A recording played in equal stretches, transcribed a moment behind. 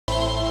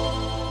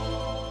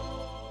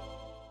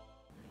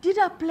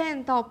dia dah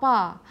plan tau,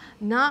 Pa.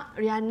 Nak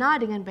Riana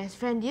dengan best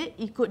friend dia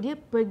ikut dia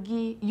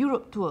pergi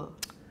Europe tour.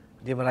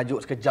 Dia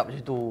merajuk sekejap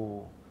je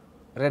tu.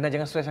 Riana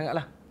jangan stres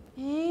sangatlah.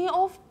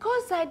 Of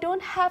course I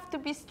don't have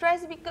to be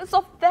stressed because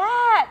of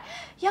that.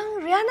 Yang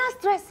Riana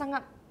stres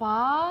sangat,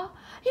 Pa.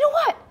 You know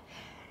what?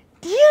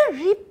 Dia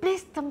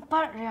replace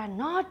tempat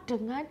Riana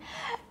dengan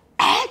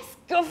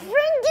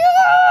ex-girlfriend dia.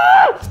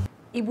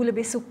 Ibu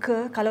lebih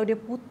suka kalau dia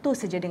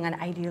putus saja dengan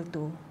ideal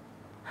tu.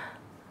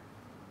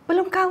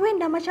 Belum kahwin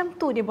dah macam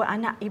tu dia buat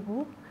anak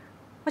ibu.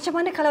 Macam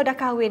mana kalau dah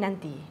kahwin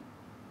nanti?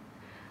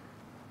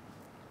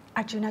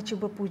 Arjuna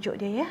cuba pujuk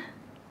dia, ya?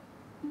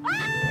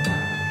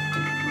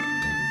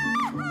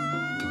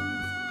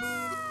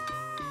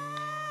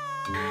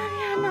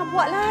 Riana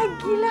buat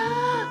lagi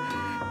lah.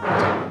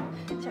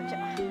 Sekejap.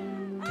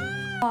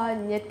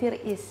 Nyetir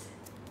is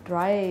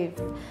drive.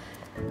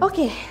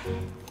 Okey.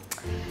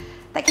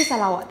 Tak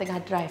kisahlah awak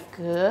tengah drive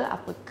ke,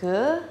 apa ke.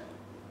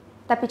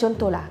 Tapi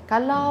contohlah,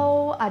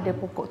 kalau ada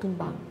pokok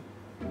tumbang.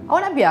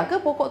 Awak nak biar ke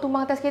pokok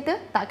tumbang atas kereta?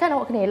 Takkan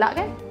awak kena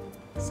elak kan?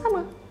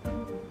 Sama.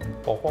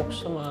 Pokok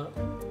sama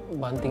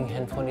banting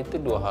handphone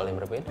itu dua hal yang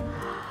berbeda.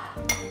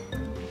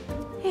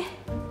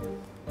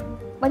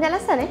 Banyak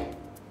alasan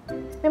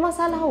Memang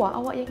salah awak.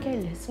 Awak yang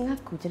careless.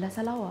 Mengaku je lah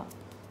salah awak.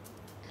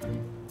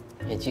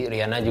 Ya, Cik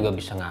Riana juga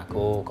bisa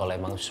ngaku kalau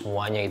emang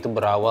semuanya itu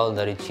berawal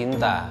dari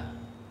cinta.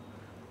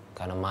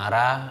 Karena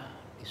marah,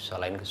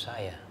 disalahin ke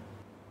saya.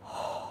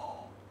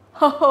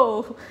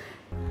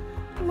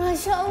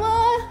 Masya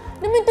Allah.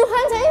 Demi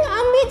Tuhan saya nak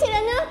ambil, Cik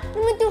Riana.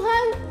 Demi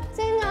Tuhan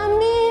saya nak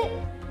ambil.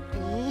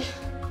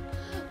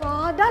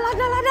 Dahlah.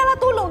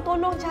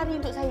 Tolong cari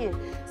untuk saya.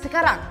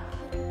 Sekarang.